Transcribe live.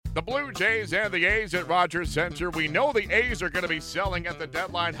The Blue Jays and the A's at Rogers Center. We know the A's are going to be selling at the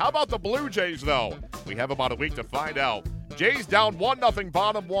deadline. How about the Blue Jays, though? We have about a week to find out. Jays down 1-0,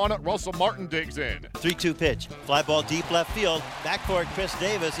 bottom one. Russell Martin digs in. 3-2 pitch. Fly ball deep left field. Back for Chris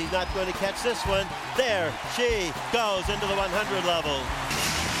Davis. He's not going to catch this one. There she goes into the 100 level.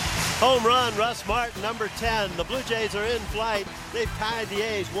 Home run, Russ Martin, number 10. The Blue Jays are in flight. They've tied the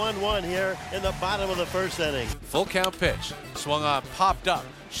A's 1-1 here in the bottom of the first inning. Full count pitch. Swung on, popped up.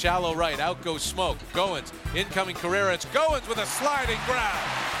 Shallow right, out goes Smoke. Goins, incoming Carrera. It's Goins with a sliding grab.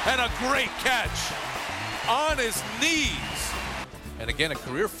 And a great catch. On his knees. And again, a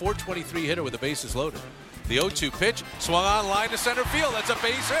career .423 hitter with the bases loaded. The 0-2 pitch, swung on, line to center field. That's a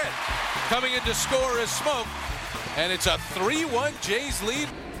base hit. Coming in to score is Smoke. And it's a 3-1 Jays lead.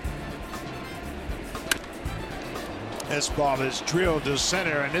 This ball is drilled to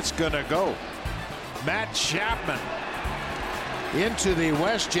center, and it's going to go. Matt Chapman into the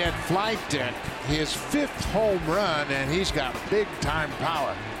WestJet flight deck. His 5th home run, and he's got big-time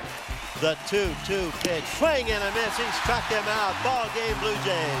power. The 2-2 pitch. Swing and a miss. He struck him out. Ball game, Blue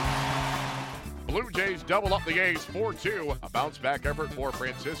Jays. Blue Jays double up the A's 4-2. A bounce-back effort for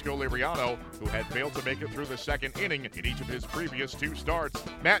Francisco Liriano, who had failed to make it through the second inning in each of his previous 2 starts.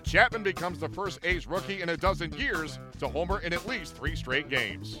 Matt Chapman becomes the first A's rookie in a dozen years to homer in at least 3 straight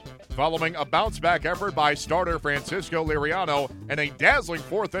games. Following a bounce-back effort by starter Francisco Liriano and a dazzling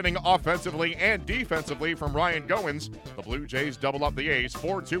 4th inning offensively and defensively from Ryan Goins, the Blue Jays double up the A's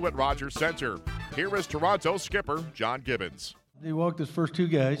 4-2 at Rogers Center. Here is Toronto skipper John Gibbons. They walked his first 2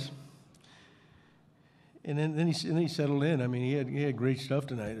 guys. And then he settled in. I mean, he had great stuff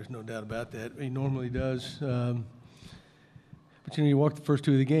tonight. There's no doubt about that. He normally does. But you walk the first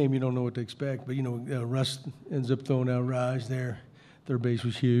 2 of the game, you don't know what to expect. But Russ ends up throwing out Raj there. Third base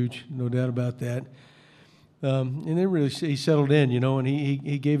was huge, no doubt about that. And then really he settled in, and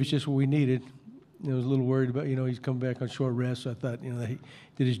he gave us just what we needed. I was a little worried about, he's come back on short rest. So I thought, that he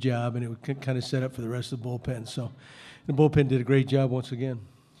did his job, and it would kind of set up for the rest of the bullpen. So the bullpen did a great job once again.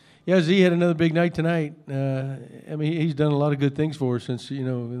 Yeah, Z had another big night tonight. He's done a lot of good things for us since, in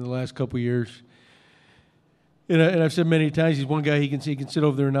the last couple of years. And I've said many times, he's one guy he can sit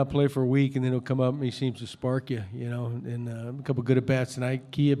over there and not play for a week, and then he'll come up and he seems to spark you, And a couple good at-bats tonight,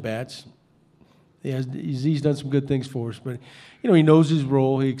 key at-bats. He's done some good things for us. But, he knows his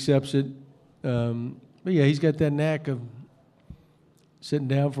role. He accepts it. But, yeah, he's got that knack of sitting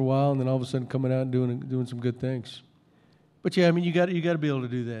down for a while and then all of a sudden coming out and doing some good things. But yeah, you got to be able to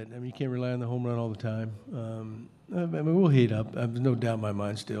do that. You can't rely on the home run all the time. We'll heat up. There's no doubt in my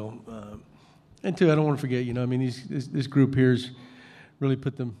mind still. And two, I don't want to forget. This group here's really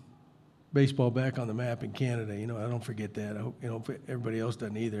put the baseball back on the map in Canada. I don't forget that. I hope everybody else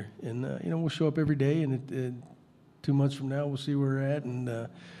doesn't either. And we'll show up every day. And 2 months from now, we'll see where we're at.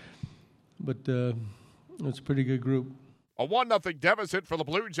 But it's a pretty good group. A 1-0 deficit for the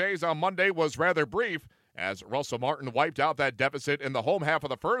Blue Jays on Monday was rather brief, as Russell Martin wiped out that deficit in the home half of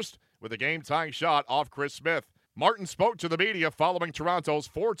the first with a game-tying shot off Chris Smith. Martin spoke to the media following Toronto's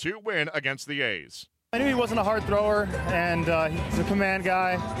 4-2 win against the A's. I knew he wasn't a hard thrower, and he's a command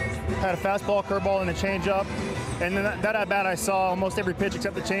guy. Had a fastball, curveball, and a changeup. And then that at-bat, I saw almost every pitch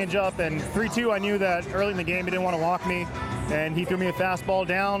except the changeup. And 3-2, I knew that early in the game he didn't want to walk me, and he threw me a fastball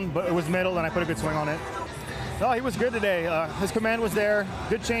down, but it was middle, and I put a good swing on it. No, he was good today. His command was there.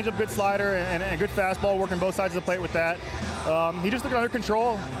 Good changeup, good slider, and a good fastball, working both sides of the plate with that. He just took it under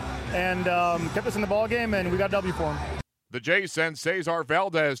control and kept us in the ball game, and we got a W for him. The Jays send Cesar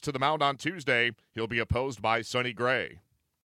Valdez to the mound on Tuesday. He'll be opposed by Sonny Gray.